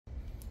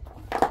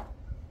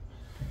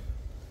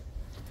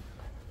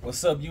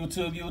What's up,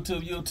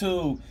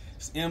 YouTube?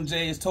 It's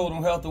MJ's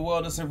Total Health and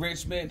Wellness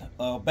Enrichment,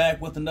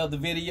 back with another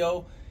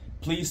video.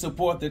 Please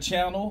support the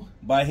channel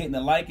by hitting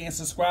the like and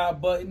subscribe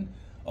button,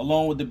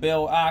 along with the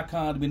bell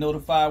icon to be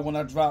notified when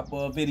I drop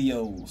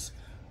videos.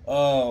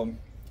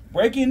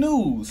 Breaking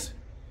news,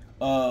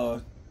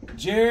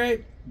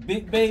 Jared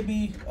Big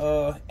Baby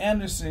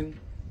Anderson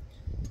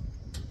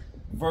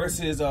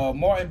versus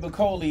Martin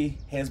Bakole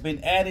has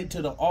been added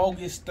to the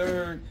August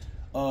 3rd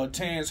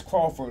Terrence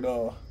Crawford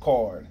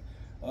card.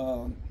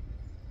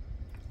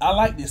 I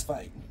like this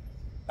fight.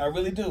 I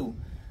really do.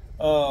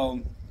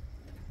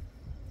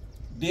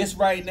 This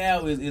right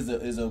now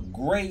is a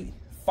great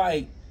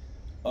fight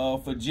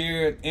for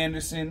Jared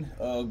Anderson.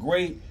 A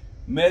great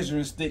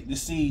measuring stick to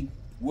see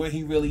where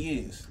he really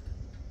is.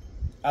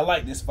 I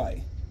like this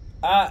fight.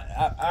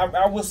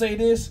 I will say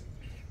this.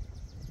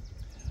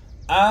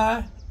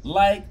 I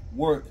like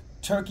what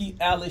Turki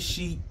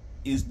Alalshikh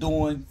is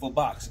doing for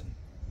boxing.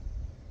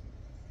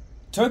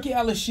 Turki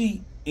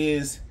Alalshikh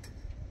is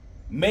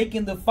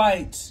making the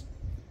fights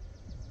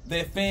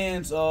that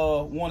fans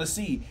want to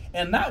see,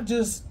 and not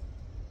just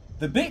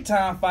the big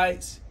time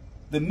fights,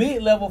 the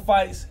mid-level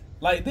fights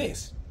like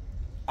this.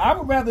 I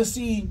would rather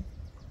see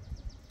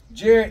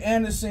Jared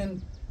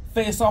Anderson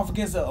face off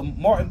against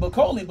Martin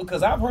Bakole,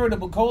 because I've heard of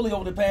Bakole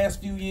over the past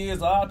few years.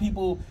 A lot of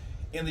people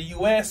in the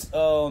U.S.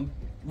 Really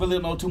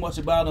don't know too much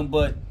about him,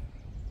 but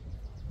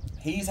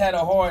he's had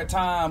a hard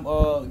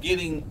time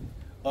getting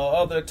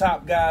other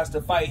top guys to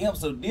fight him.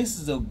 So this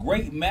is a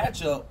great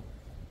matchup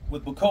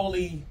with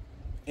Bakole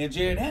and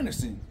Jared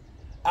Anderson.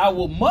 I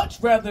would much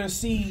rather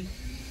see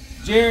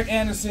Jared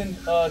Anderson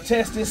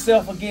test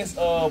himself against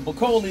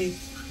Bakole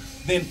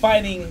than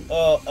fighting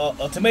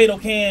a tomato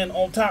can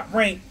on Top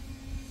Rank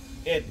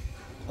at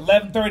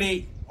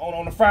 11:30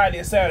 on a Friday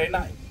and Saturday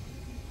night.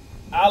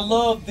 I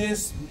love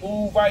this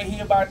move right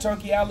here by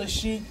Turki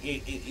Alalshikh.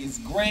 It's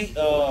great.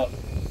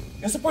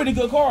 It's a pretty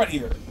good card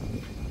here.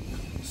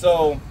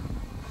 So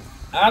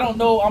I don't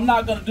know. I'm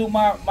not gonna do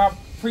my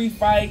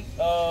pre-fight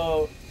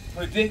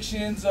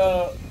predictions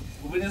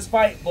with this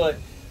fight, but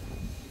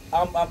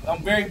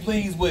I'm very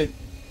pleased with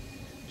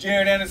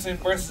Jared Anderson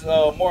versus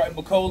Martin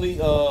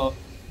Bakole.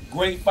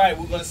 Great fight.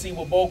 We're gonna see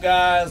what both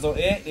guys are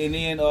at, and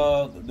then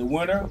the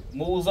winner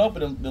moves up,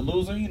 and the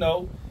loser, you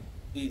know,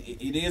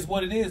 it is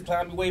what it is.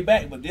 Climb your way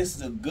back. But this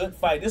is a good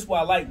fight. This is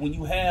what I like when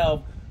you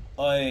have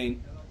a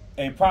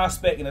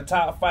prospect in a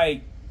top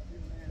fight,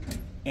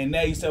 and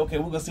now you say, okay,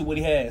 we're gonna see what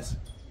he has.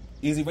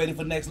 Is he ready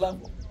for the next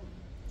level?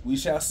 We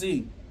shall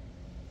see.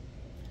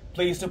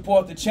 Please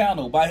support the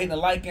channel by hitting the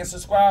like and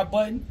subscribe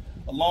button,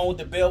 along with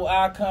the bell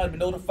icon to be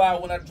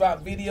notified when I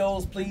drop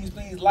videos. Please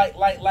like,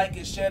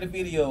 and share the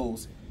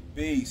videos.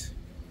 Peace.